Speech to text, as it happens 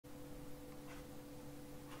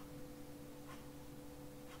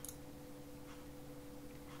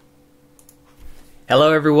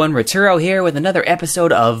Hello everyone, Rituro here with another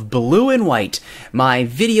episode of Blue and White, my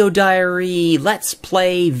video diary, let's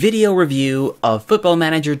play video review of Football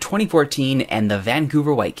Manager 2014 and the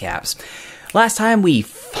Vancouver Whitecaps. Last time we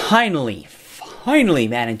finally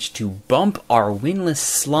managed to bump our winless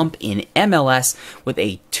slump in MLS with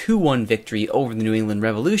a 2-1 victory over the New England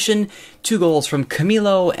Revolution. 2 goals from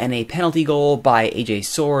Camilo and a penalty goal by AJ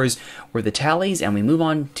Soares were the tallies, and we move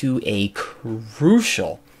on to a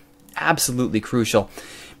crucial, absolutely crucial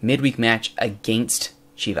midweek match against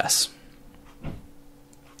Chivas.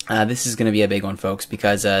 This is going to be a big one, folks,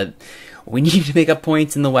 because we need to make up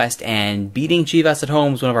points in the West, and beating Chivas at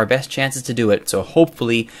home is one of our best chances to do it, so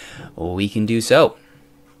hopefully we can do so.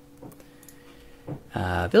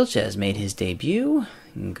 Vilches made his debut.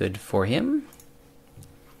 Good for him.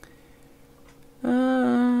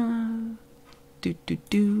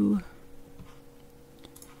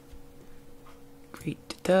 Great.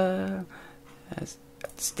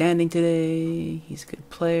 Outstanding today. He's a good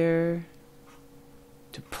player.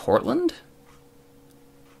 To Portland?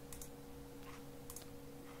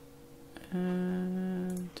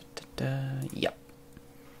 Yep.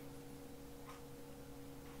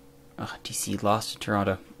 Oh, DC lost to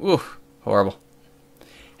Toronto. Ooh, horrible.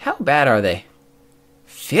 How bad are they?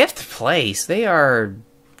 5th place. They are,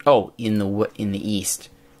 in the East.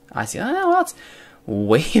 I see. Oh, well, it's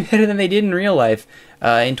way better than they did in real life.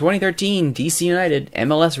 In 2013, DC United,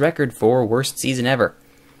 MLS record for worst season ever.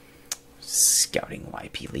 Scouting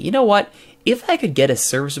YP Lee. You know what? If I could get a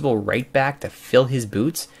serviceable right back to fill his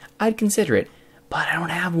boots, I'd consider it. But I don't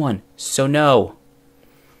have one, so no.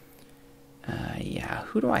 Yeah,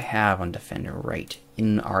 who do I have on defender right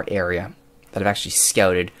in our area that I've actually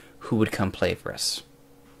scouted who would come play for us?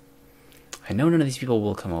 I know none of these people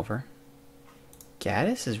will come over.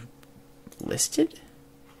 Gaddis is listed?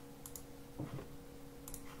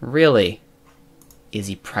 Really? Is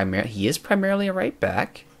he he is primarily a right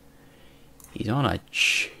back. He's on a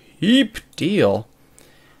cheap deal.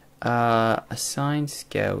 Assigned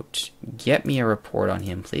scout. Get me a report on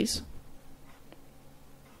him, please.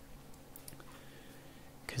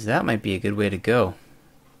 Because that might be a good way to go.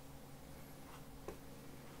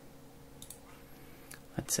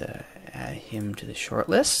 Let's add him to the short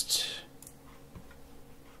list.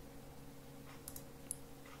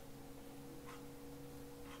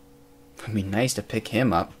 It'd be nice to pick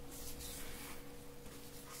him up.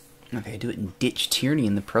 Okay, do it and ditch Tierney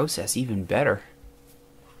in the process, even better.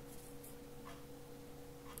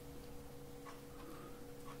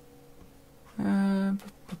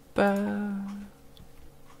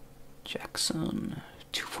 Jackson,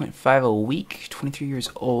 2.5 a week, 23 years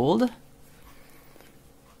old.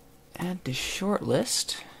 Add to short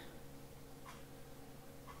list.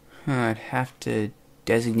 I'd have to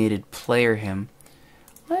designated player him.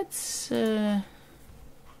 Let's I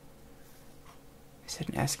said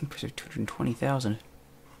an asking price of 220,000.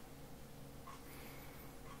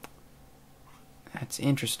 That's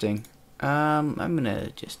interesting. I'm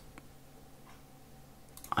gonna just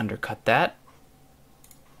undercut that.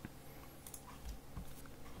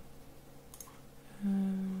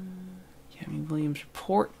 Yami Williams'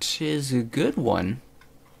 report is a good one.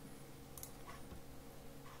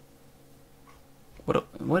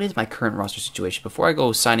 What is my current roster situation? Before I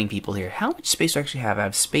go signing people here, how much space do I actually have? I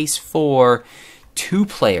have space for 2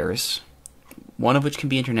 players, one of which can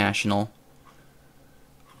be international,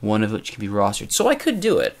 one of which can be rostered. So I could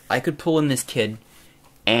do it. I could pull in this kid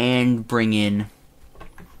and bring in,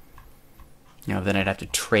 then I'd have to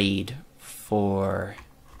trade for...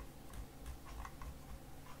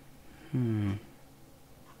 So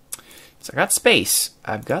I got space.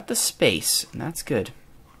 I've got the space, and that's good.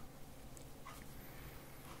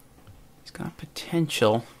 He's got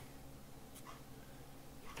potential.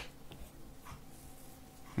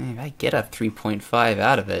 If I get a 3.5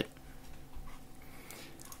 out of it,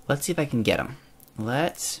 let's see if I can get him.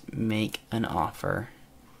 Let's make an offer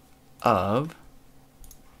of...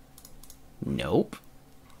 Nope.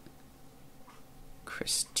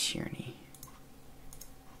 Chris Tierney.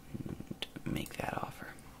 Make that offer.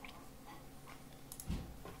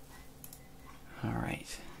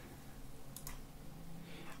 Alright.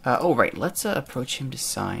 Right. Let's approach him to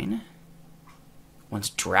sign. Once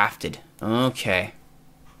drafted. Okay.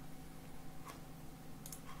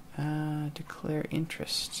 Declare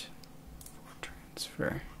interest for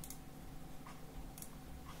transfer.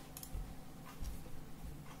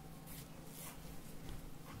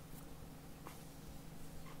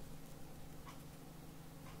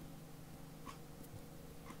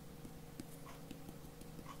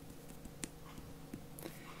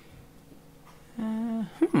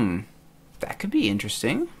 That could be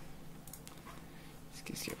interesting.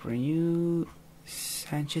 Renew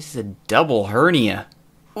Sanchez is a double hernia.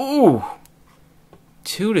 Ooh!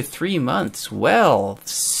 2 to 3 months. Well,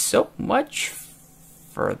 so much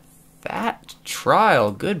for that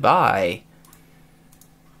trial. Goodbye.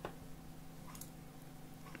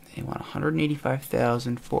 They want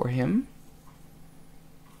 $185,000 for him.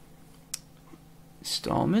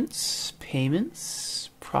 Installments, payments,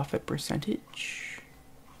 profit percentage.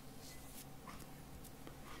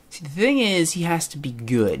 See, the thing is, he has to be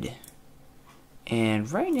good.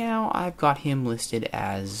 And right now, I've got him listed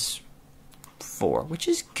as 4, which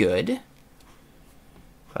is good.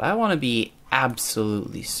 But I want to be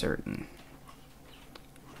absolutely certain.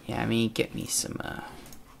 Yeah, I mean, get me some,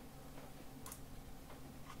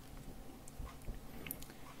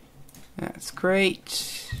 That's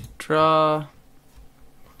great. Draw.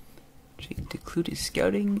 Decluded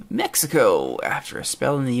scouting. Mexico, after a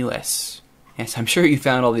spell in the U.S. Yes, I'm sure you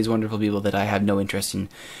found all these wonderful people that I have no interest in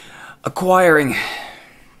acquiring.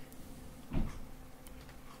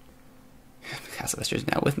 Lester's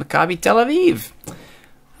now with Maccabi Tel Aviv.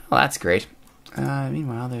 Well, that's great.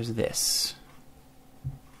 Meanwhile, there's this.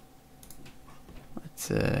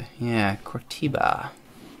 Let's, yeah, Cortiba.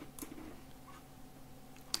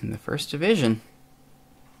 In the first division.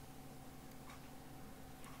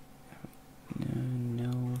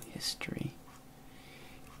 No history.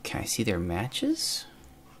 Can I see their matches?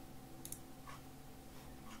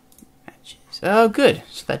 Matches. Oh, good.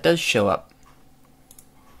 So that does show up.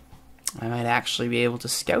 I might actually be able to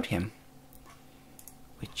scout him,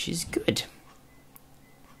 which is good.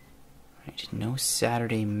 Right, no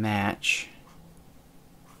Saturday match.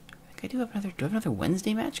 I think I do have another. Do I have another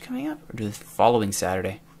Wednesday match coming up, or do the following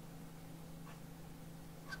Saturday?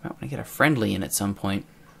 So I might want to get a friendly in at some point.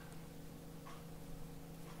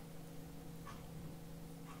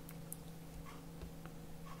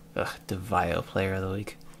 Ugh, DeVio, Player of the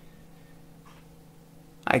Week.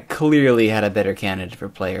 I clearly had a better candidate for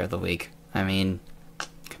Player of the Week. I mean,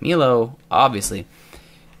 Camilo, obviously.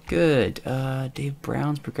 Good. Dave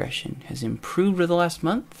Brown's progression has improved over the last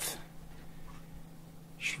month.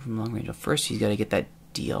 Shoot from long range. Well, first, he's got to get that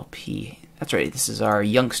DLP. That's right. This is our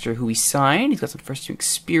youngster who we signed. He's got some first-team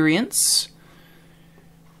experience.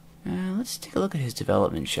 Let's take a look at his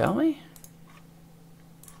development, shall we?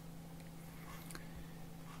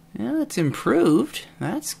 Yeah, it's improved.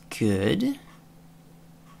 That's good.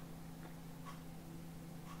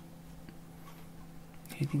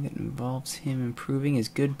 Anything that involves him improving is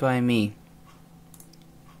good by me.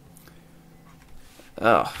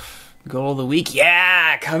 Oh, goal of the week.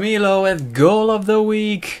 Yeah, Camilo with goal of the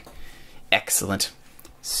week. Excellent.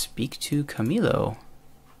 Speak to Camilo.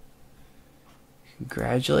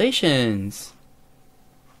 Congratulations.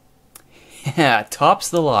 Yeah, tops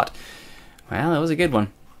the lot. Well, that was a good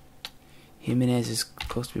one. Jimenez is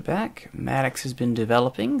close to be back. Maddox has been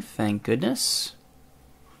developing, thank goodness.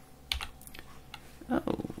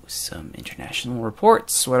 Oh, some international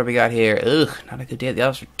reports. What have we got here? Ugh, not a good day at the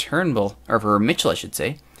office for Turnbull. Or for Mitchell, I should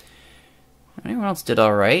say. Anyone else did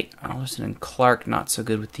alright. Alderson and Clark not so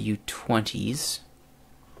good with the U20s.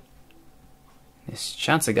 This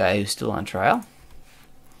Chansa guy who's still on trial.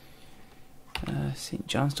 St.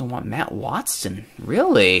 John's don't want Matt Watson.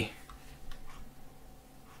 Really?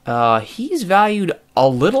 He's valued a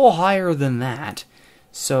little higher than that.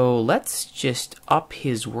 So let's just up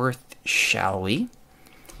his worth, shall we?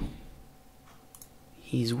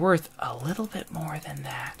 He's worth a little bit more than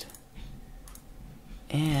that.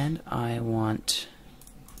 And I want...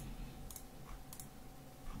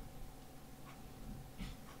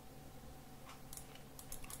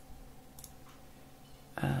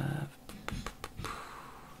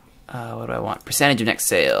 what do I want? Percentage of next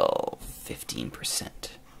sale, 15%.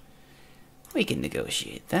 We can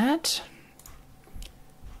negotiate that.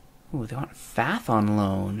 Ooh, they want Fath on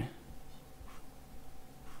loan.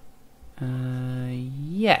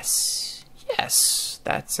 Yes. Yes.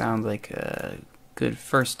 That sounds like a good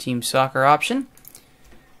first-team soccer option.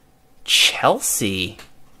 Chelsea.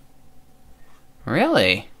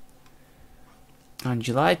 Really? On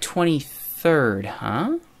July 23rd,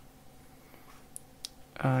 huh?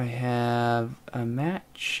 I have a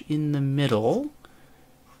match in the middle.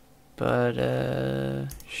 But,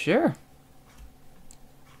 sure.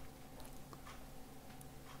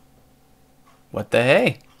 What the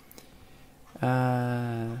hey?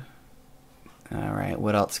 Alright,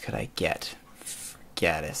 what else could I get? For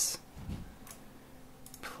Gaddis.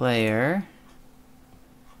 Player.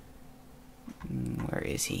 Where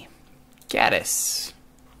is he? Gaddis.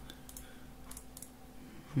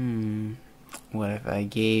 What if I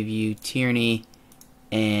gave you Tierney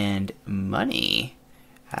and money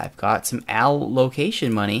I've got some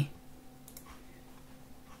allocation money.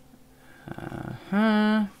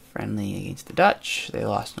 Friendly against the Dutch. They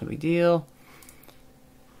lost, no big deal.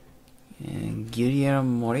 And Guillermo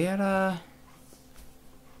Moreira.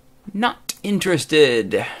 Not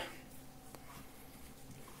interested.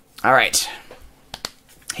 Alright.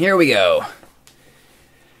 Here we go.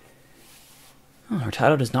 Oh,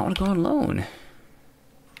 Rituro does not want to go on loan.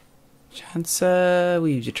 Chance,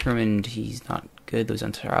 we've determined he's not good. Those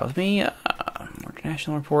on trial with me. More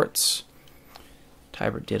international reports.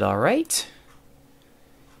 Tybert did alright.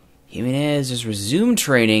 Jimenez has resumed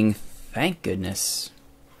training. Thank goodness.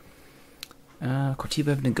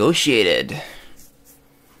 Cortiba have negotiated.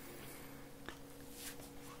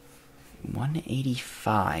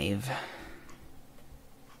 185.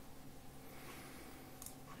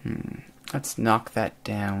 Let's knock that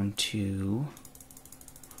down to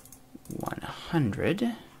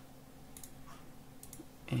 100.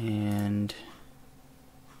 And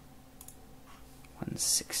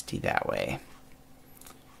 160 that way.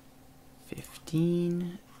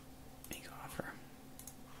 15. Make offer.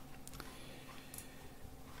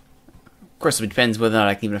 Of course, it depends whether or not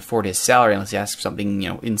I can even afford his salary unless he asks for something,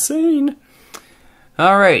 insane.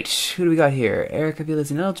 Alright, who do we got here? Eric Avila's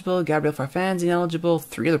ineligible, Gabriel Farfan's ineligible,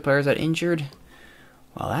 3 other players out injured.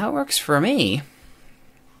 Well, that works for me.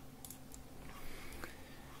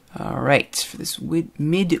 Alright, for this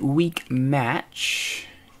midweek match,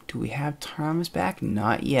 do we have Thomas back?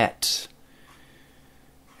 Not yet.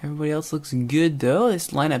 Everybody else looks good, though. This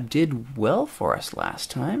lineup did well for us last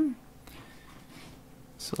time.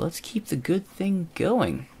 So let's keep the good thing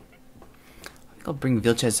going. I think I'll bring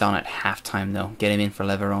Vilches on at halftime, though. Get him in for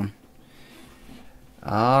Leveron.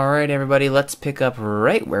 Alright, everybody. Let's pick up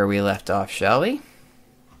right where we left off, shall we?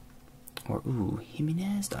 Or, ooh,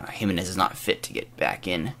 Jimenez? No, Jimenez is not fit to get back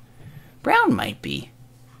in. Brown might be.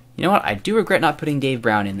 You know what? I do regret not putting Dave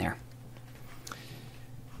Brown in there.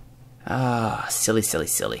 Ah, silly, silly,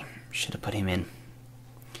 silly. Should have put him in.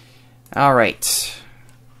 Alright.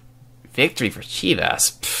 Victory for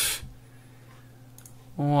Chivas. Pfft.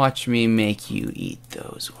 Watch me make you eat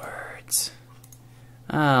those words.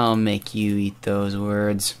 I'll make you eat those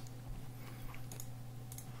words.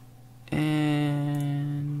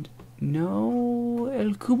 And no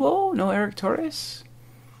El Cubo? No Eric Torres?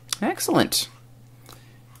 Excellent.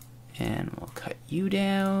 And we'll cut you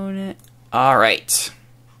down. Alright.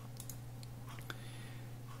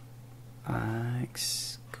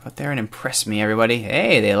 Go out there and impress me, everybody.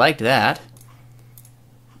 Hey, they liked that.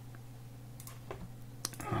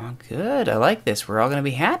 Oh, good. I like this. We're all going to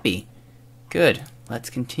be happy. Good. Let's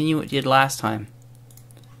continue what we did last time.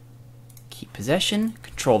 Keep possession.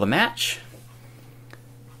 Control the match.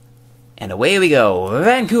 And away we go.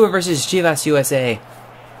 Vancouver versus Chivas USA.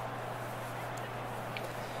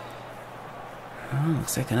 Oh,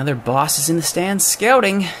 looks like another boss is in the stands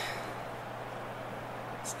scouting.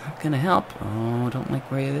 Not gonna help. Oh, don't like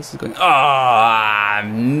where this is going.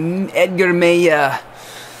 Oh, Edgar Maya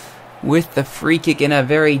with the free kick in a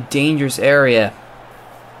very dangerous area.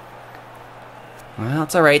 Well,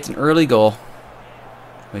 it's alright. It's an early goal,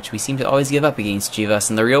 which we seem to always give up against Chivas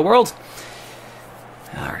in the real world.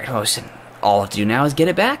 Alright, well, all I have to do now is get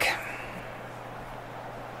it back.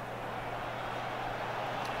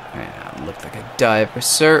 Yeah, looked like a dive for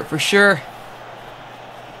sure.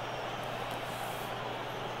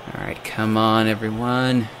 Alright, come on,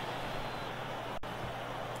 everyone.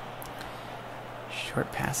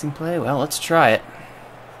 Short passing play? Well, let's try it.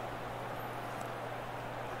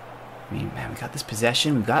 I mean, man, we got this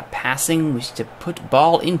possession. We've got passing. We should put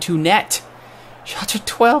ball into net. Shots are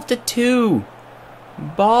 12-2.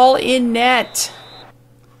 Ball in net.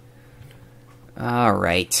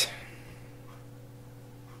 Alright.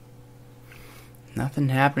 Nothing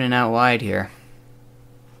happening out wide here.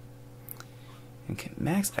 Okay,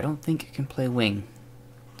 Max, I don't think it can play wing,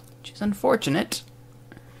 which is unfortunate.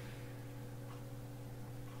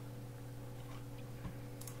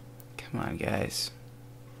 Come on, guys.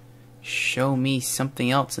 Show me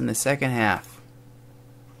something else in the second half.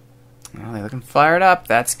 Well, they're looking fired up.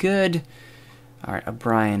 That's good. Alright,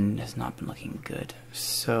 O'Brien has not been looking good.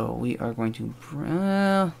 So we are going to...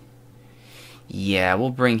 yeah, we'll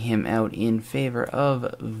bring him out in favor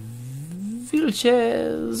of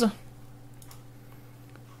Vilches.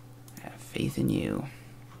 Faith in you.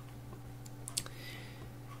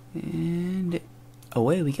 And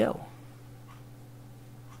away we go.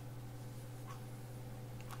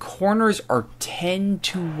 Corners are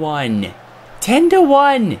 10-1.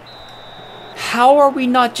 10-1! How are we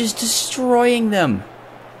not just destroying them?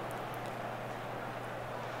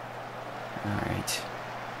 Alright.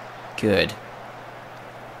 Good.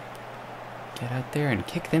 Get out there and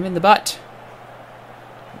kick them in the butt.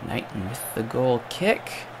 Knighton with the goal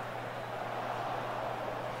kick.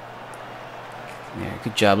 There,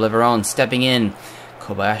 good job, Leveron stepping in.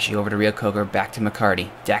 Kobayashi over to Ryokoger, back to McCarty.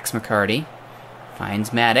 Dax McCarty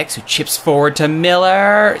finds Maddox, who chips forward to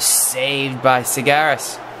Miller. Saved by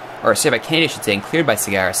Segaris. Or saved by Kennedy, I should say, and cleared by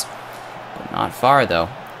Segaris. But not far, though.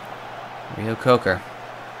 Ryokoger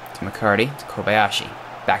to McCarty, to Kobayashi.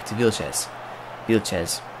 Back to Vilches.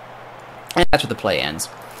 Vilches. And that's where the play ends.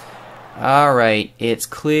 Alright, it's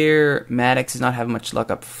clear. Maddox does not have much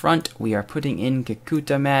luck up front. We are putting in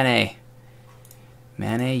Kikuta Mane.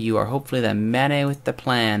 Mane, you are hopefully the Mane with the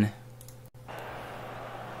plan.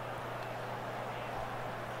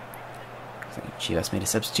 Chivas made a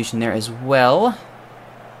substitution there as well.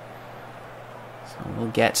 So we'll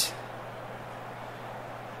get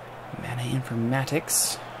Mane in for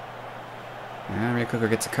Matix. Ryokoger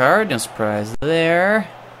gets a card, no surprise there.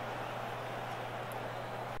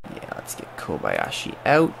 Yeah, let's get Kobayashi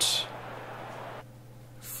out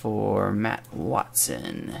for Matt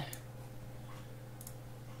Watson.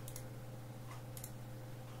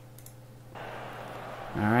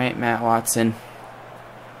 Alright, Matt Watson.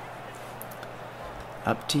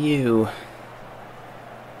 Up to you.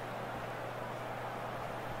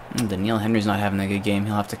 Daniil Henry's not having a good game.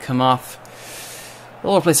 He'll have to come off.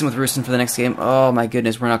 We'll replace him with Rustin for the next game. Oh my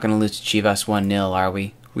goodness, we're not going to lose to Chivas 1-0, are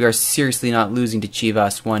we? We are seriously not losing to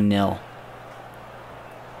Chivas 1-0.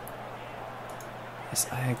 Yes,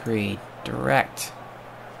 I agree. Direct.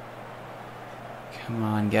 Come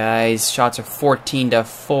on, guys. Shots are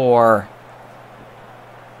 14-4.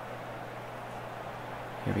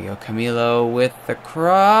 Here we go. Camilo with the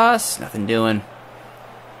cross. Nothing doing.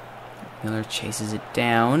 Miller chases it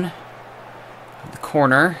down. The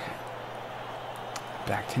corner.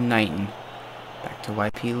 Back to Knighton. Back to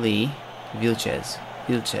YP Lee. Vilches.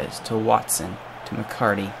 Vilches to Watson. To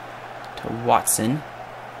McCarty. To Watson.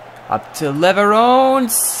 Up to Leveron.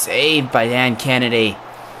 Saved by Dan Kennedy.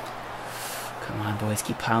 Come on, boys.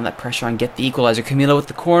 Keep piling that pressure on. Get the equalizer. Camilo with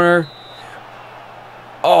the corner.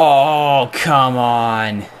 Oh, come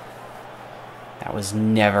on. That was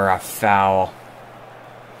never a foul.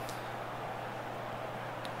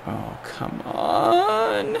 Oh, come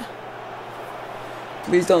on.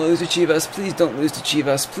 Please don't lose to Chivas. Please don't lose to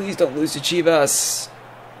Chivas. Please don't lose to Chivas.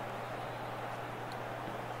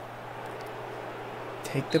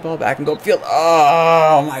 Take the ball back and go upfield.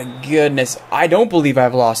 Oh, my goodness. I don't believe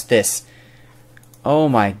I've lost this. Oh,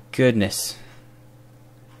 my goodness.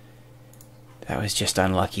 That was just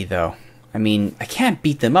unlucky, though. I mean, I can't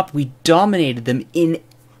beat them up. We dominated them in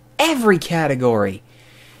every category.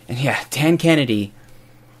 And yeah, Dan Kennedy.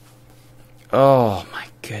 Oh, my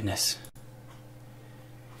goodness.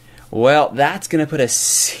 Well, that's going to put a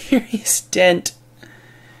serious dent.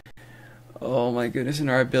 Oh, my goodness, in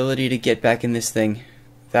our ability to get back in this thing.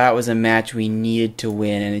 That was a match we needed to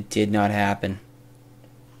win, and it did not happen.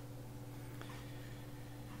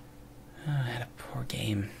 Oh, I had a poor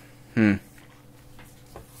game.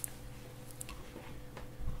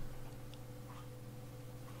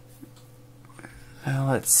 Well,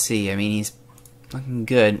 let's see. I mean, he's looking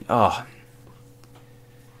good. Oh.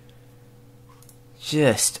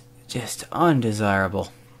 Just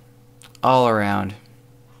undesirable. All around.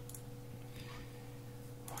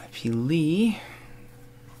 YP Lee.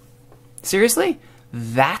 Seriously?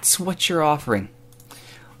 That's what you're offering?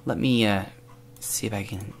 Let me see if I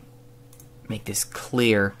can make this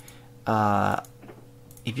clear.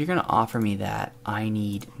 If you're going to offer me that, I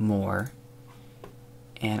need more.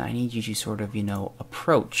 And I need you to sort of, you know,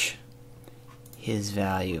 approach his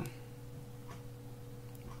value.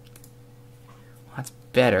 Well, that's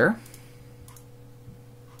better.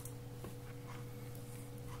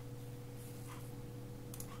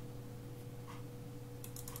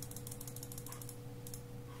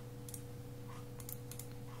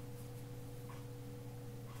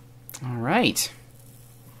 All right.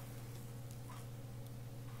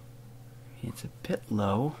 It's a bit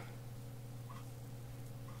low.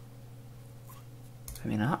 I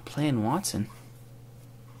mean, I'm not playing Watson.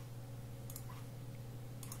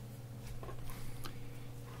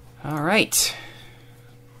 All right.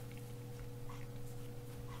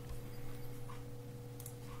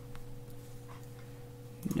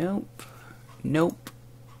 Nope. Nope.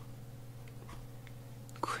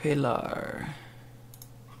 Krillar.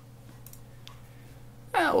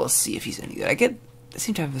 Well, we'll see if he's any good. I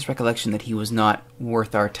seem to have this recollection that he was not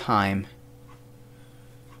worth our time.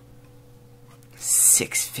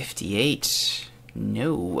 658.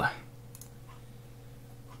 No.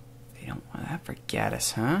 They don't want that for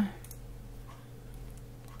Gaddis, huh?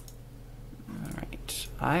 Alright.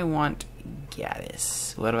 I want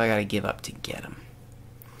Gaddis. What do I gotta give up to get him?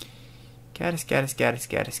 Gaddis, Gaddis, Gaddis,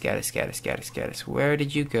 Gaddis, Gaddis, Gaddis, Gaddis, Gaddis. Where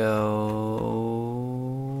did you go?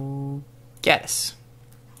 Gaddis.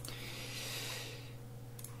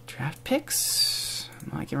 Draft picks?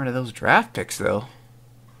 I'm not getting rid of those draft picks, though.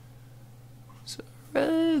 So,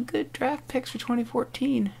 good draft picks for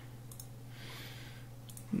 2014.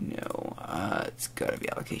 No, it's gotta be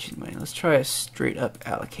allocation money. Let's try a straight up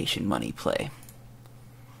allocation money play.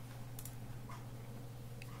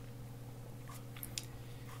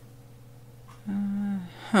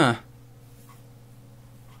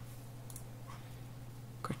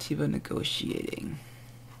 Cortiva negotiating.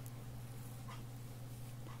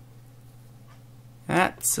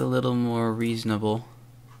 That's a little more reasonable.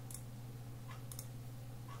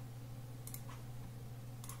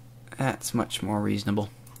 That's much more reasonable.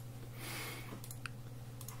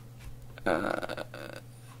 Oh,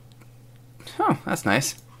 that's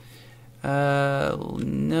nice.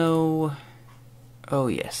 No. Oh,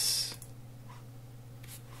 yes.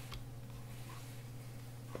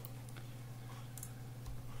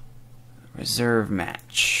 Reserve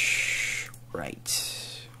match.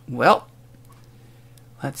 Right. Well,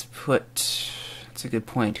 let's put... That's a good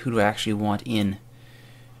point. Who do I actually want in?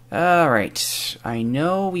 Alright. I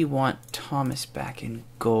know we want Thomas back in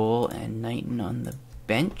goal and Knighton on the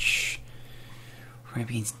bench. We're going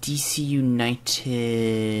to be against DC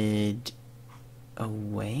United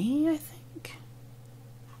away, I think?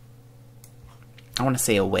 I want to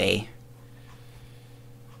say away.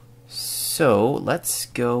 So, let's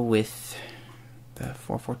go with the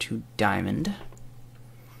 4-4-2 diamond.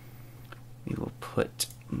 We will put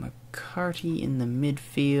McCarty in the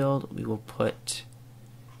midfield. We will put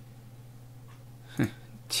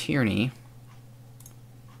Tierney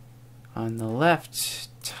on the left,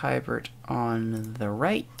 Tybert on the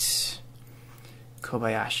right,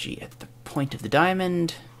 Kobayashi at the point of the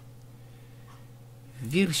diamond,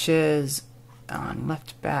 Vilches on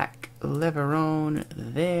left back, Leveron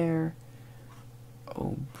there,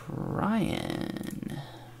 O'Brien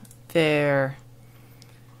there,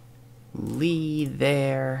 Lee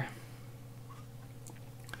there.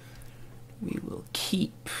 We will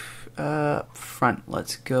keep up front.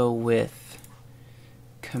 Let's go with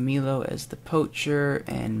Camilo as the poacher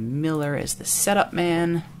and Miller as the setup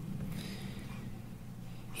man.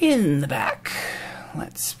 In the back,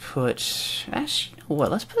 let's put... Actually, you know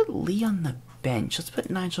what? Let's put Lee on the bench. Let's put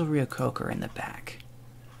Nigel Reo-Coker in the back.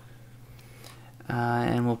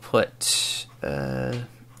 And we'll put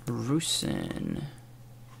Rusin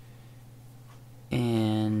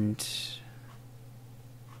and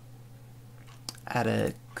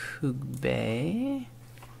Adekugbe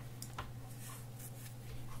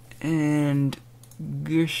and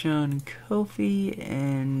Gershon Kofi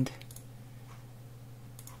and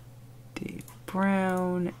Dave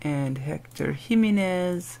Brown and Hector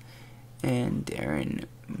Jimenez and Darren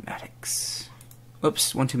Maddox.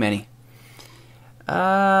 Oops, one too many.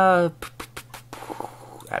 Adekugbe.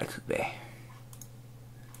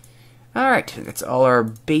 Alright, that's all our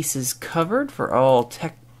bases covered for all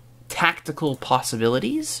tactical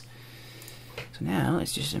possibilities. So now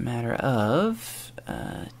it's just a matter of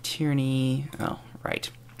Tierney. Oh, right.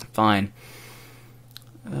 Fine.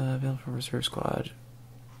 Available for reserve squad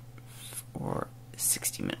for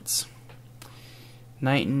 60 minutes.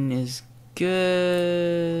 Knighton is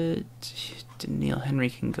good. Daniil Henry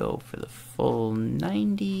can go for the full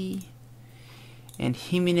 90. And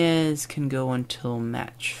Jimenez can go until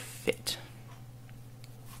match fit.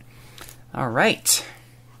 Alright.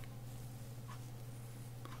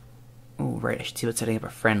 Oh, right, I should see about setting up a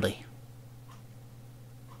friendly.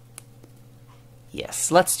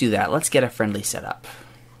 Yes, let's do that. Let's get a friendly set up.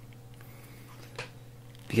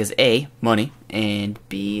 Because A, money, and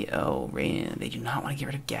B, oh, they do not want to get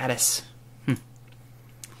rid of Gaddis.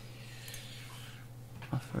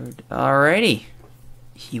 Offered. Alrighty.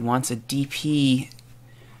 He wants a DP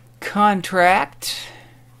contract.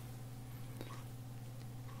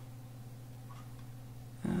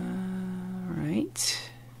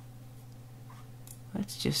 Alright.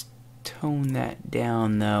 Let's just tone that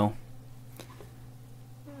down, though.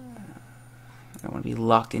 I don't want to be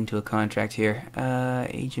locked into a contract here.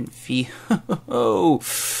 Agent fee. Oh,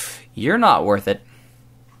 you're not worth it.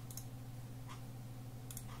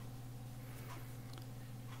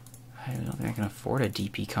 I don't think I can afford a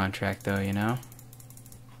DP contract, though, you know?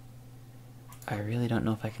 I really don't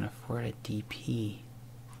know if I can afford a DP.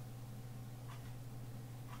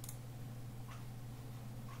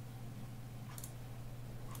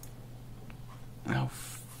 Oh,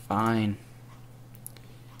 fine.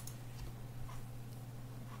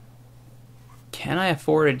 Can I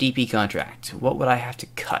afford a DP contract? What would I have to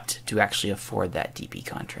cut to actually afford that DP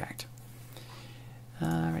contract?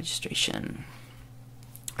 Registration.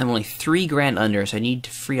 I'm only 3 grand under, so I need to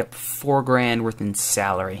free up 4 grand worth in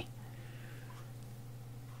salary.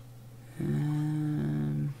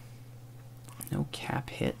 No cap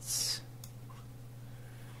hits.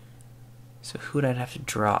 So who would I have to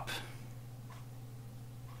drop?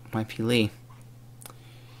 Might be Lee.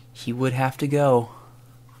 He would have to go.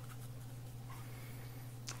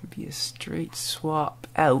 It'd be a straight swap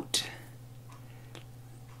out.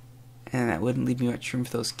 And that wouldn't leave me much room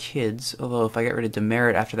for those kids. Although if I get rid of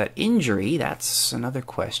Demerit after that injury, that's another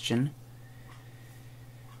question.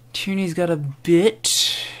 Tierney's got a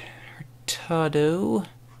bit. Hurtado.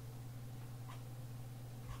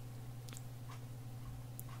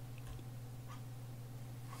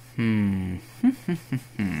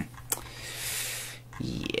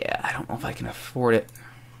 Yeah, I don't know if I can afford it.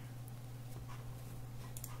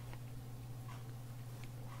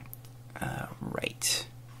 Right.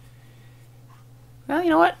 Well, you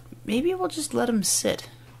know what? Maybe we'll just let him sit.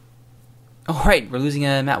 Oh, right, we're losing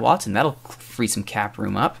Matt Watson. That'll free some cap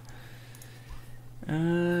room up.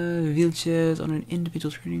 Vilches on an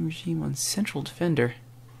individual training regime on central defender.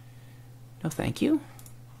 No, thank you.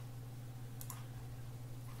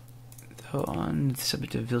 Though on the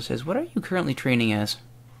subject of Vilches, what are you currently training as?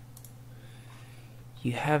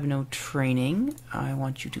 You have no training. I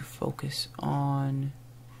want you to focus on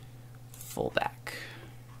fullback.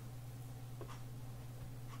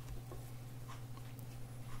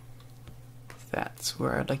 That's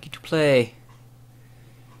where I'd like you to play.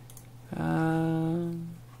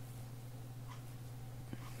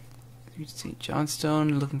 St.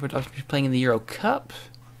 Johnstone looking for playing in the Euro Cup.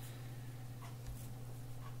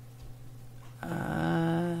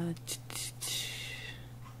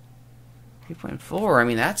 3.4. I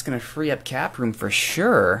mean, that's going to free up cap room for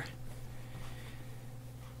sure.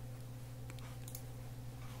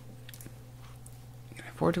 Can I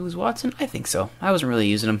afford to lose Watson? I think so. I wasn't really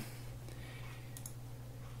using him.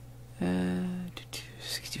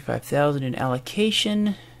 65,000 in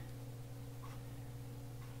allocation.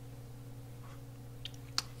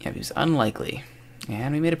 Yeah, it was unlikely.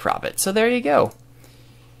 And we made a profit. So there you go.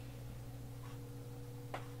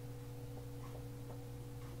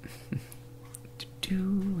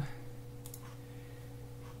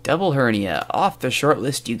 Double hernia. Off the short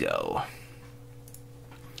list you go.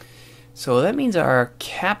 So that means our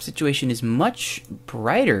cap situation is much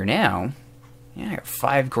brighter now. Yeah, I got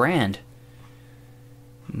 5 grand.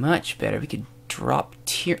 Much better. We could drop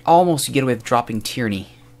almost get away with dropping Tierney.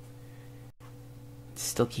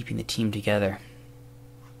 Still keeping the team together.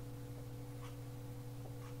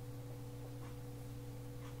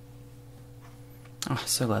 Oh,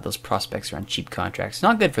 so glad those prospects are on cheap contracts.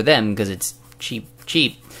 Not good for them because it's cheap.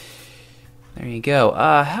 There you go.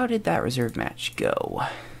 How did that reserve match go?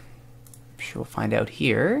 I'm sure we'll find out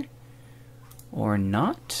here. Or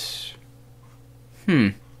not.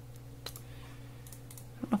 I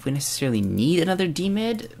don't know if we necessarily need another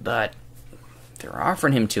D-mid, but they're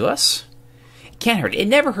offering him to us. It can't hurt. It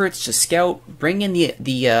never hurts to scout, bring in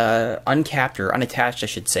the uncapped, or unattached, I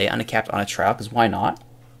should say, uncapped on a trial, because why not?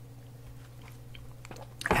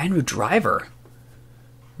 Andrew Driver.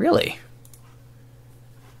 Really?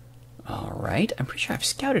 Alright, I'm pretty sure I've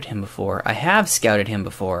scouted him before. I have scouted him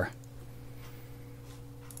before.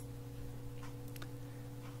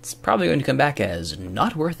 It's probably going to come back as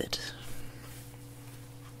not worth it.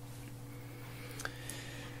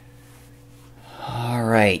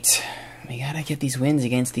 Alright. We gotta get these wins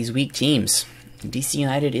against these weak teams. DC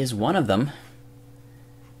United is one of them.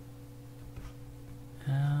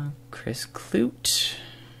 Chris Clute.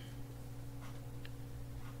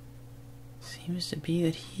 Seems to be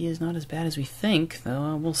that he is not as bad as we think,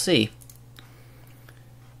 though we'll see.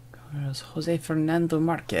 Jose Fernando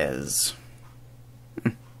Marquez.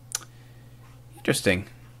 Interesting.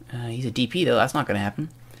 He's a DP, though. That's not going to happen.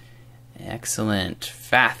 Excellent.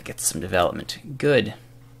 Fath gets some development. Good.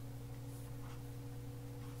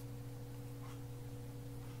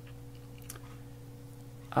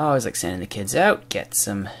 Always like sending the kids out. Get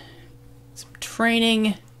some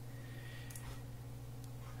training.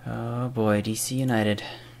 Oh boy, DC United.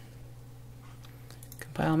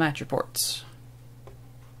 Compile match reports.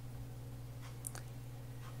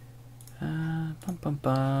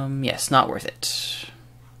 Yes, not worth it.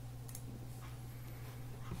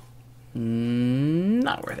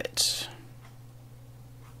 Not worth it.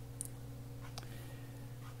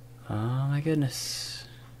 Oh my goodness.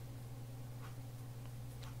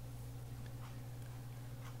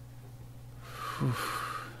 Whew.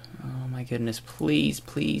 Oh my my goodness, please,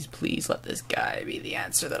 please, please let this guy be the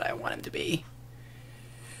answer that I want him to be.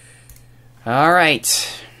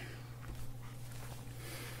 Alright.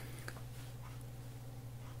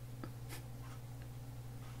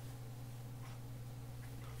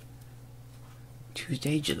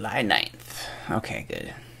 Tuesday, July 9th. Okay,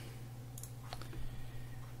 good.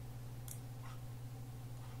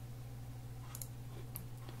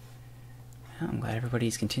 Well, I'm glad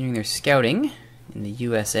everybody's continuing their scouting in the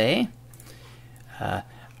USA.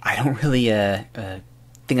 I don't really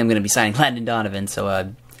think I'm going to be signing Landon Donovan, so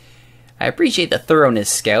I appreciate the thoroughness,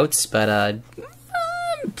 scouts, but I'm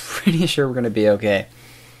pretty sure we're going to be okay.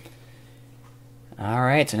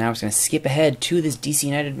 Alright, so now we're just going to skip ahead to this DC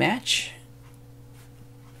United match.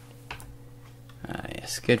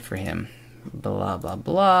 Yes, good for him. Blah, blah,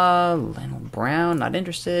 blah. Lionel Brown, not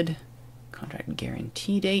interested. Contract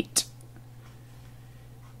guarantee date.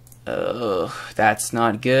 Oh, that's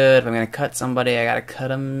not good. If I'm going to cut somebody, I got to cut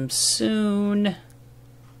them soon.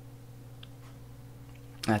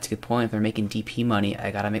 That's a good point. If they're making DP money,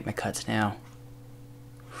 I got to make my cuts now.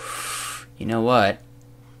 You know what?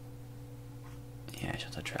 Yeah,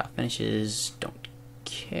 shot trial finishes. Don't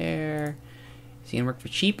care. Is he going to work for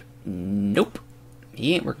cheap? Nope.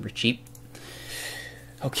 He ain't working for cheap.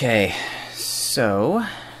 Okay, so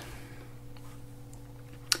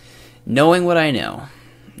knowing what I know,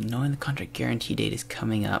 knowing the contract guarantee date is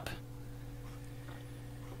coming up,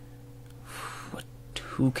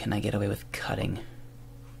 who can I get away with cutting?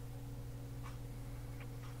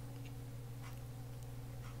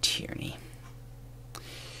 Tierney.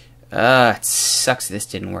 It sucks this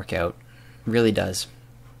didn't work out. It really does.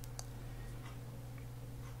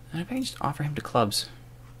 What if I can just offer him to clubs?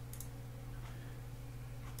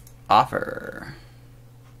 Offer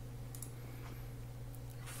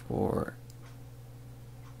for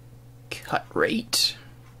cut rate.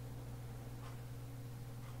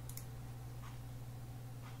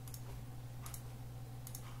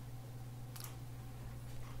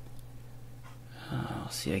 I'll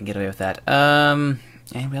see if I can get away with that.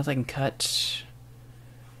 Anybody else I can cut?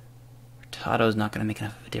 Hurtado's not going to make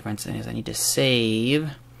enough of a difference, and I need to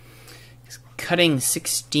save. Cutting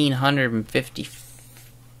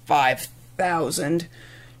 1,655,000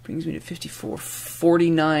 brings me to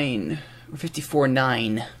 54.49 or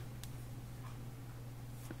 54.9.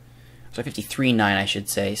 So 53.9, I should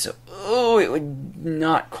say. So, oh, it would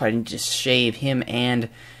not quite just shave him, and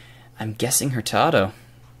I'm guessing Hurtado.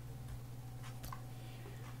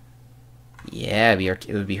 Yeah,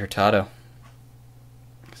 it would be Hurtado.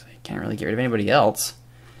 So I can't really get rid of anybody else.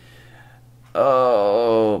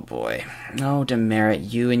 Oh boy. Oh, demerit,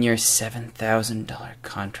 you and your $7,000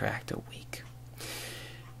 contract a week.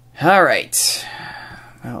 Alright.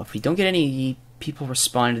 Well, if we don't get any people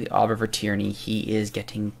responding to the offer for Tierney, he is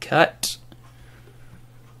getting cut.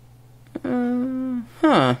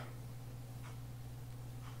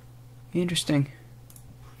 Interesting.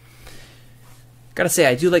 Gotta say,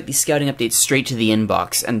 I do like these scouting updates straight to the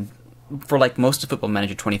inbox, and for like most of Football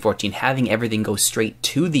Manager 2014, having everything go straight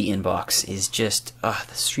to the inbox is just, the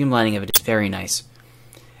streamlining of it is very nice.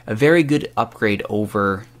 A very good upgrade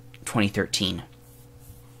over 2013.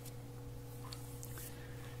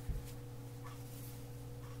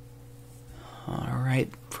 Alright,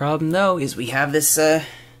 problem though is we have this, we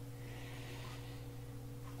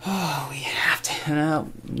have to,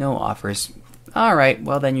 no offers. Alright,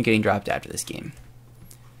 well then you're getting dropped after this game.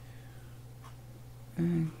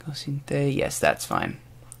 Yes, that's fine.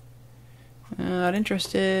 Not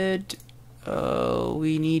interested. Oh,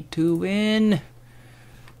 we need to win.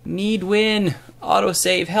 Need win.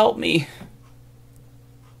 Autosave, help me.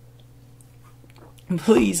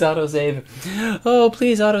 Please autosave. Oh,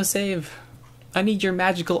 please autosave. I need your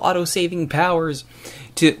magical autosaving powers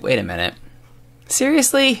to... Wait a minute.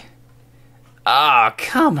 Seriously? Ah,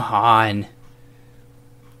 come on.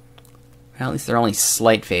 Well, at least they're only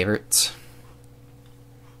slight favorites.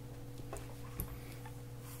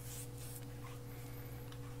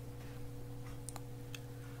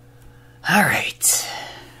 Alright.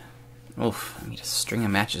 Oof, I need a string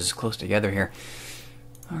of matches close together here.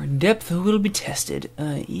 Our depth will be tested.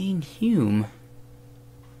 Ian Hume.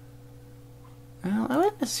 Well, I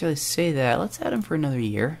wouldn't necessarily say that. Let's add him for another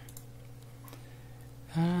year.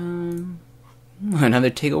 Another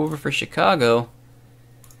takeover for Chicago.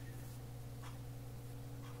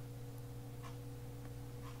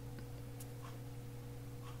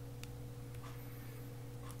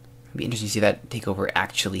 It'd be interesting to see that takeover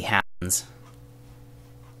actually happens. I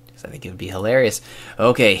think it would be hilarious.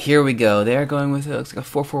 Okay, here we go. They're going with looks like a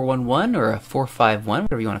 4-4-1-1 or a 4-5-1,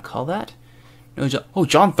 whatever you want to call that. No,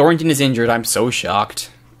 John Thornton is injured. I'm so shocked.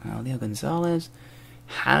 Leo Gonzalez.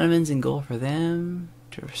 Hanneman's in goal for them.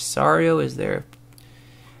 Rosario is their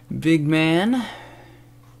big man.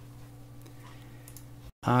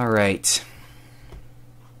 Alright.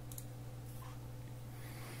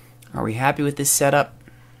 Are we happy with this setup?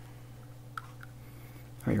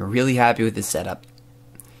 Are you really happy with this setup?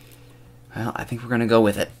 Well, I think we're going to go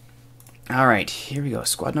with it. Alright, here we go.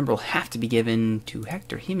 Squad number will have to be given to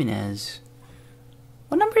Hector Jimenez.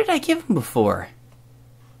 What number did I give him before?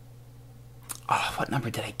 Oh, what number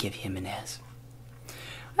did I give Jimenez?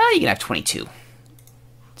 Well, you can have 22.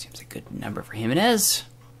 Seems a good number for Jimenez.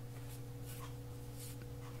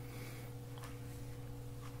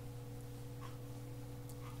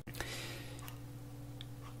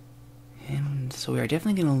 And so we are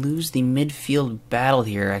definitely going to lose the midfield battle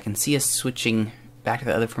here. I can see us switching back to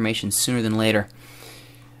the other formation sooner than later.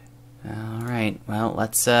 Alright, well,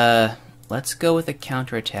 let's go with a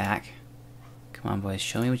counterattack. Come on, boys,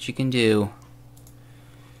 show me what you can do.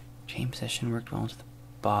 Chain possession worked well into the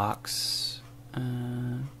box.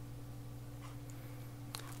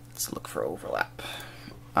 Let's look for overlap.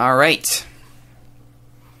 Alright.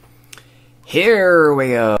 Here we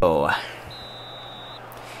go.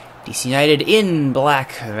 DC United in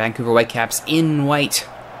black, Vancouver Whitecaps in white.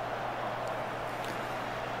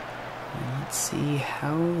 Let's see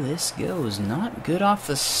how this goes. Not good off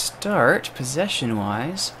the start,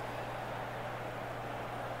 possession-wise.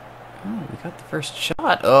 Oh, we got the first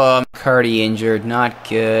shot. Oh, McCarty injured. Not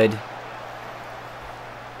good.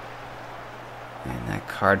 And that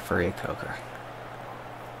card for Ria Coker.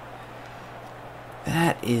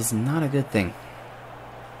 That is not a good thing.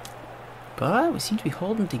 But we seem to be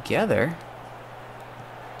holding together.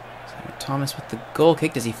 Thomas with the goal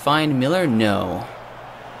kick. Does he find Miller? No.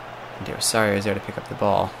 And Rosario is there to pick up the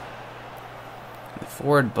ball. The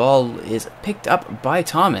forward ball is picked up by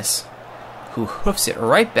Thomas, who hoofs it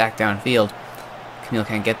right back downfield. Camille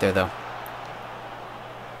can't get there, though.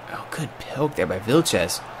 Oh, good poke there by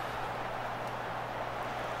Vilches.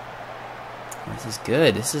 This is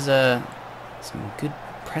good. This is some good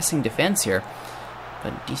pressing defense here.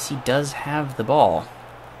 But DC does have the ball.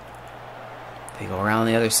 They go around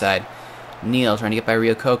the other side. Neal trying to get by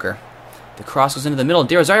Rio Coker. The cross goes into the middle.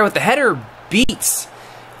 De Rosario with the header beats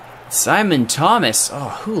Simon Thomas. Oh,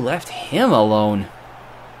 who left him alone?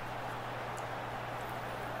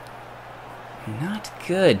 Not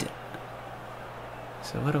good.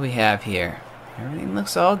 So what do we have here? Everything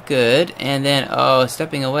looks all good. And then, oh,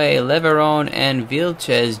 stepping away, Leveron and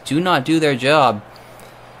Vilches do not do their job.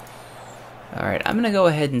 Alright, I'm going to go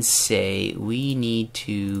ahead and say we need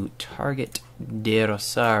to target De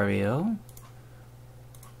Rosario.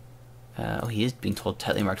 Oh, he is being told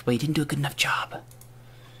tightly marked, but he didn't do a good enough job.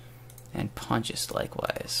 And Pontius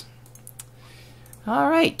likewise.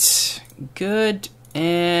 Alright, good.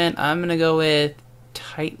 And I'm going to go with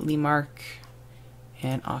tightly mark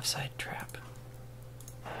and offside trap.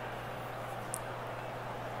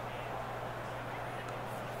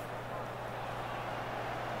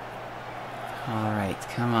 Alright,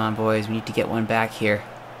 come on, boys. We need to get one back here.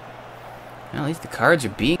 Well, at least the cards are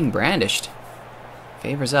being brandished.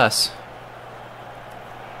 Favors us.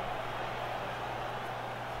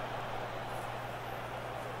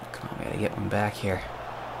 Come on, we gotta get one back here.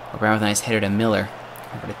 Around with a nice header to Miller.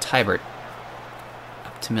 Over to Tybert.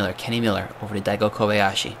 Up to Miller. Kenny Miller. Over to Daigo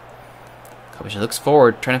Kobayashi. Kobayashi looks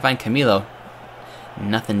forward, trying to find Camilo.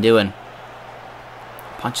 Nothing doing.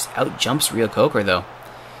 Punches out, jumps Rio Coker, though.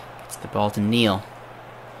 Gets the ball to Neal.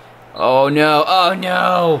 Oh, no. Oh,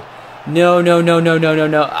 no. No, no, no, no, no, no,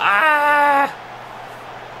 no. Ah!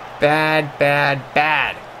 Bad, bad,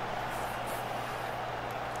 bad.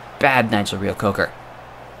 Bad Nigel Rio Coker.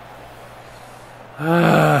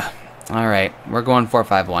 Alright, we're going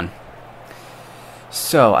 4-5-1.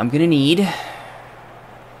 So, I'm going to need...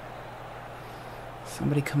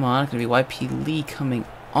 somebody come on. It's going to be YP Lee coming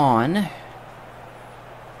on.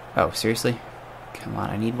 Oh, seriously? Come on,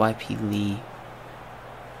 I need YP Lee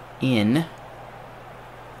in.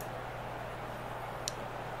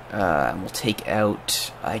 We'll take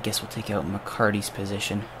out... I guess we'll take out McCarty's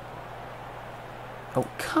position. Oh,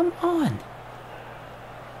 come on!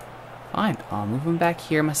 Fine, I'll move him back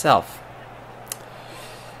here myself.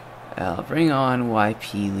 I'll bring on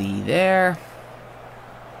YP Lee there.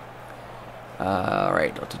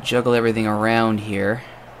 Alright, I'll have to juggle everything around here.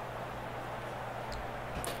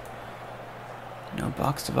 No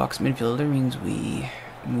box-to-box midfielder means we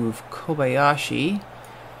move Kobayashi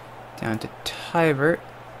down to Tybert.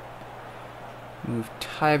 Move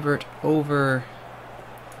Tybert over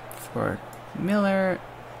for Miller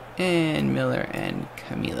and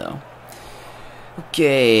Camilo.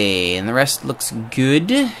 Okay, and the rest looks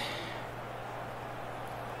good.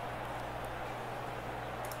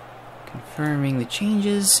 Confirming the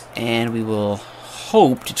changes, and we will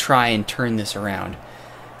hope to try and turn this around.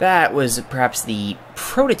 That was perhaps the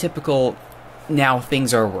prototypical now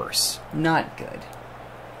things are worse. Not good.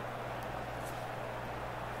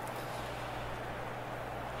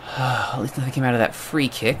 At least nothing came out of that free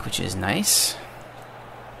kick, which is nice.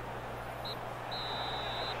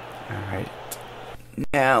 Alright.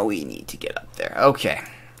 Now we need to get up there. Okay.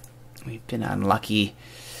 We've been unlucky.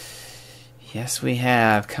 Yes, we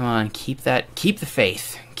have. Come on, keep the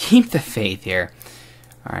faith. Keep the faith here.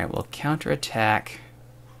 Alright, we'll counterattack.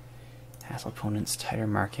 Hassle opponents, tighter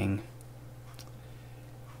marking.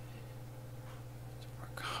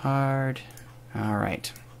 Work hard.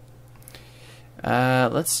 Alright.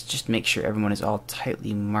 Let's just make sure everyone is all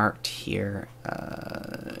tightly marked here.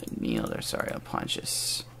 Neil,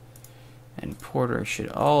 Pontius and Porter should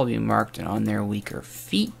all be marked and on their weaker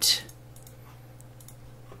feet.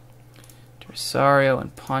 Rosario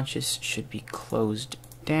and Pontius should be closed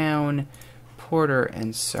down. Porter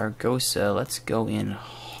and Sargosa, let's go in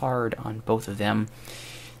hard on both of them.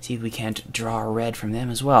 See if we can't draw a red from them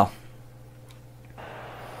as well.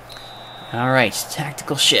 Alright,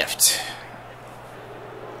 tactical shift.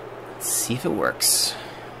 Let's see if it works.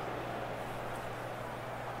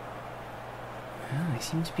 Well, they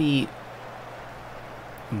seem to be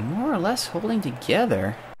more or less holding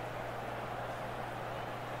together,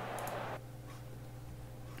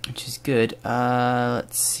 which is good.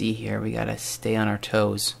 Let's see here. We gotta stay on our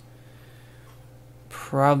toes.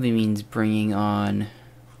 Probably means bringing on...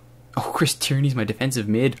 Oh, Chris Tierney's my defensive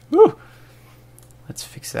mid. Woo! Let's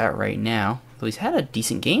fix that right now. Though he's had a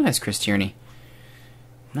decent game as Chris Tierney.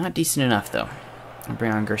 Not decent enough, though. I'll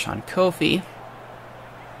bring on Gershon Kofi.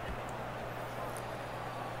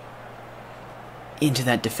 Into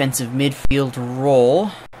that defensive midfield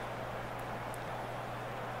role.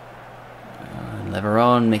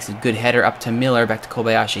 Leveron makes a good header up to Miller, back to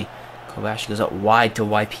Kobayashi. Kobayashi goes up wide to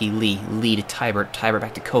YP Lee. Lee to Tybert. Tybert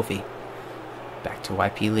back to Kofi. Back to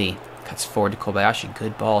YP Lee. Cuts forward to Kobayashi.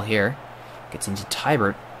 Good ball here. Gets into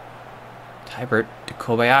Tybert. Tybert to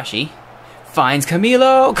Kobayashi. Finds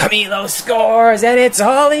Camilo. Camilo scores, and it's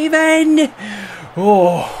all even.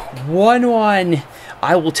 Oh, 1-1.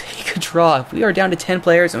 I will take a draw. If we are down to 10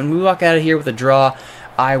 players and we walk out of here with a draw,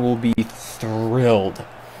 I will be thrilled.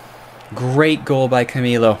 Great goal by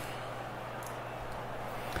Camilo.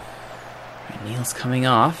 Neil's coming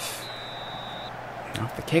off.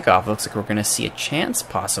 Off the kickoff. Looks like we're going to see a chance,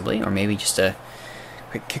 possibly, or maybe just a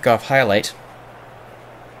quick kickoff highlight.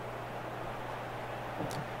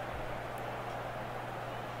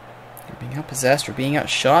 We're being outpossessed, we're being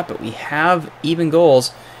outshot, but we have even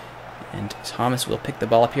goals. And Thomas will pick the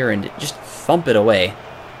ball up here and just thump it away.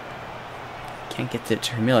 Can't get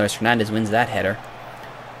to Miller as Fernandez wins that header.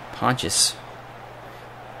 Pontius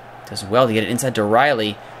does well to get it inside to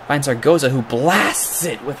Riley. Finds Sargosa, who blasts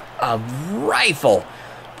it with a rifle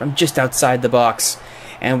from just outside the box.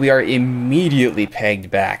 And we are immediately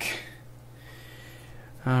pegged back.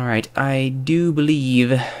 Alright, I do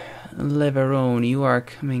believe, Leveron, you are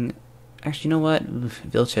coming... Actually, you know what?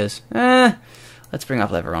 Vilches. Let's bring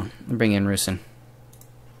up Leveron and bring in Rusin.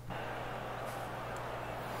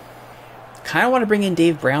 Kind of want to bring in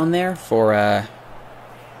Dave Brown there for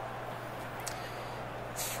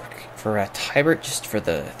Tybert, just for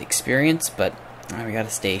the experience, but we got to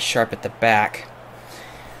stay sharp at the back.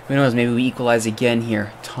 Who knows, maybe we equalize again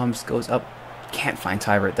here. Thomas goes up. Can't find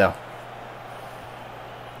Tybert, though.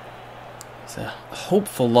 It's a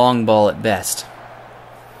hopeful long ball at best.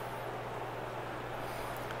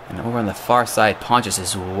 And over on the far side, Pontius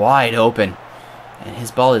is wide open. And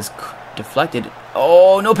his ball is deflected.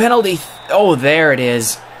 Oh, no penalty. Oh, there it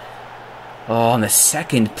is. Oh, on the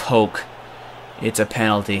second poke, it's a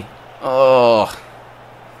penalty. Oh.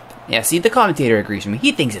 Yeah, see, the commentator agrees with me.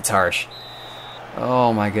 He thinks it's harsh.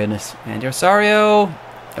 Oh, my goodness. And Rosario.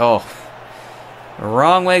 Oh.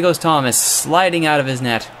 Wrong way goes Thomas, sliding out of his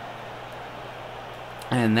net.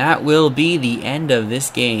 And that will be the end of this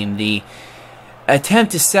game. The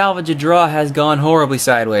attempt to salvage a draw has gone horribly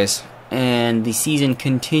sideways, and the season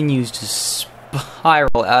continues to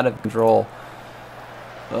spiral out of control.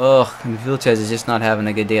 Ugh, and Vilches is just not having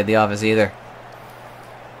a good day at the office either.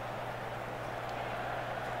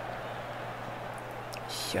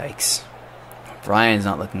 Yikes. Brian's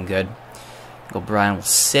not looking good. Brian will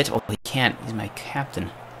sit. Oh, he can't. He's my captain.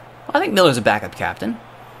 Well, I think Miller's a backup captain.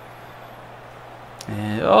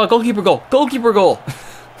 And, oh, goalkeeper goal. Goalkeeper goal.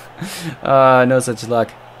 No such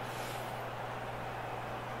luck.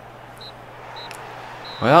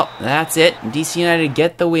 Well, that's it. DC United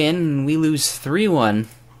get the win, and we lose 3-1.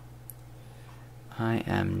 I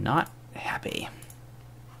am not happy.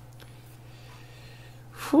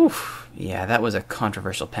 Whew. Yeah, that was a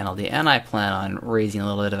controversial penalty, and I plan on raising a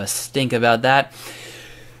little bit of a stink about that.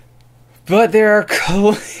 But there are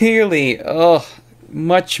clearly,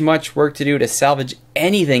 much work to do to salvage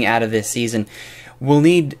anything out of this season. We'll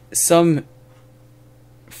need some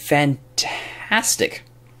fantastic...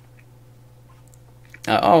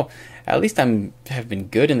 at least have been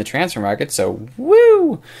good in the transfer market, so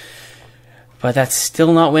woo! But that's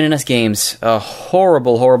still not winning us games. A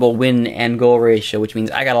horrible win and goal ratio, which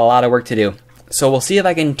means I got a lot of work to do. So we'll see if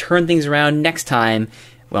I can turn things around next time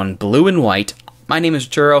on Blue and White. My name is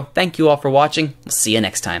Rituro. Thank you all for watching. We'll see you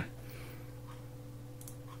next time.